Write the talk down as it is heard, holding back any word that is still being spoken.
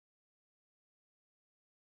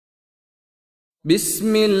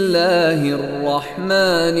بسم الله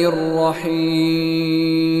الرحمن الرحيم.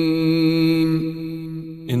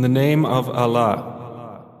 In the name of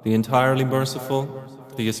Allah, the entirely merciful,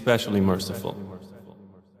 the especially merciful.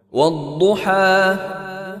 والضحى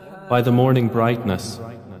By the morning brightness,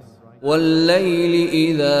 والليل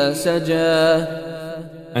إذا سجى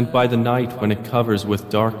and by the night when it covers with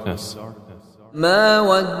darkness. ما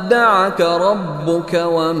ودعك ربك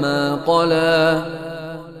وما قلى.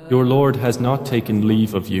 Your Lord has not taken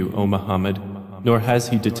leave of you, O Muhammad, nor has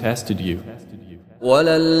He detested you.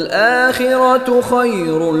 وَلَلْآخِرَةُ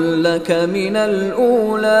خَيْرٌ لَكَ مِنَ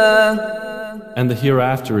الْأُولَى. And the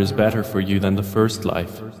hereafter is better for you than the first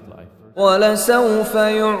life. وَلَسَوْفَ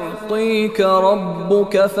يُعْطِيكَ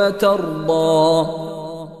رَبُّكَ فَتَرْضَى.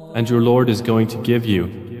 And your Lord is going to give you,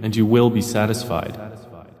 and you will be satisfied.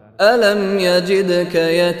 أَلَمْ يَجِدْكَ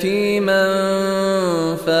يَتِيمًا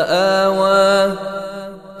فَآوَى.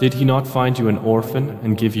 Did He not find you an orphan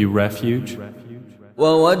and give you refuge?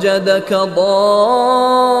 وَوَجَدَكَ ضَالًّا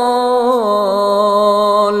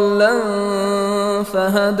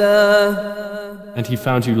فَهَدَى. And He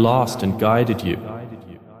found you lost and guided you.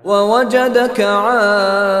 وَوَجَدَكَ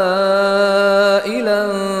عَائِلًا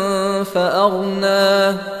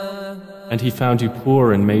فَأَغْنَى. And He found you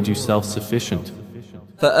poor and made you self-sufficient.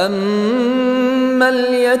 فَأَمَّا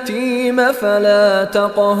الْيَتِيمَ فَلَا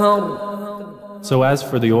تَقْهَرْ. So as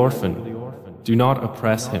for the orphan, do not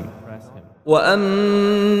oppress him.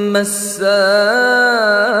 وَأَمَّا السَّائِلَ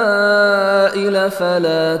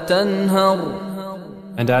فَلَا تَنْهَرْ.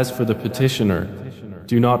 And as for the petitioner,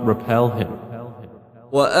 do not repel him.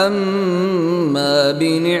 وَأَمَّا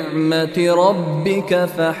بِنِعْمَةِ رَبِّكَ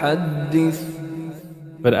فَحَدِّثْ.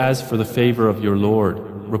 But as for the favor of your Lord,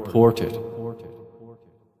 report it.